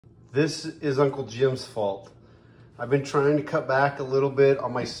This is Uncle Jim's fault. I've been trying to cut back a little bit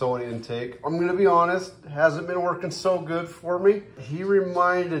on my soda intake. I'm gonna be honest, it hasn't been working so good for me. He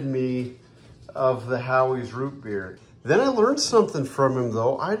reminded me of the Howie's root beer. Then I learned something from him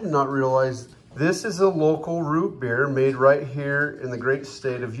though. I did not realize this is a local root beer made right here in the great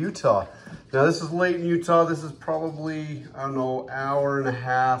state of Utah. Now this is late in Utah. This is probably, I don't know, hour and a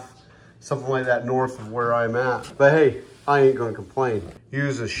half, something like that north of where I'm at. But hey, I ain't gonna complain.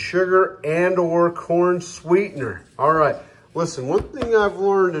 Use a sugar and or corn sweetener. All right, listen, one thing I've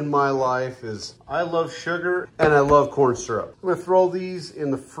learned in my life is I love sugar and I love corn syrup. I'm gonna throw these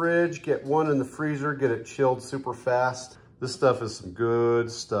in the fridge, get one in the freezer, get it chilled super fast. This stuff is some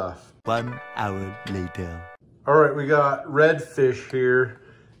good stuff. 1 hour later. All right, we got red fish here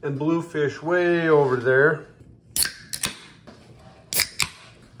and blue fish way over there.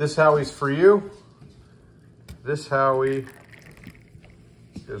 This Howie's for you. This Howie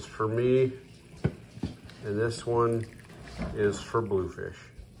is for me, and this one is for bluefish.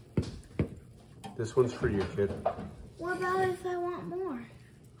 This one's for you, kid. What about if I want more?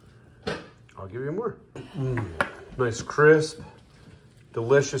 I'll give you more. Nice crisp,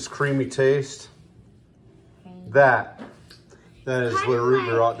 delicious creamy taste. That is what a root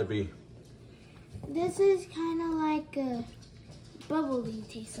beer ought to be. This is kind of like a bubbly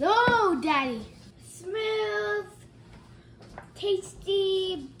taste. Oh, Daddy! Smooth,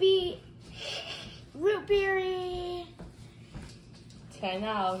 tasty, root beery. 10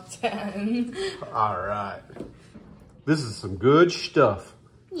 out of 10. All right. This is some good stuff.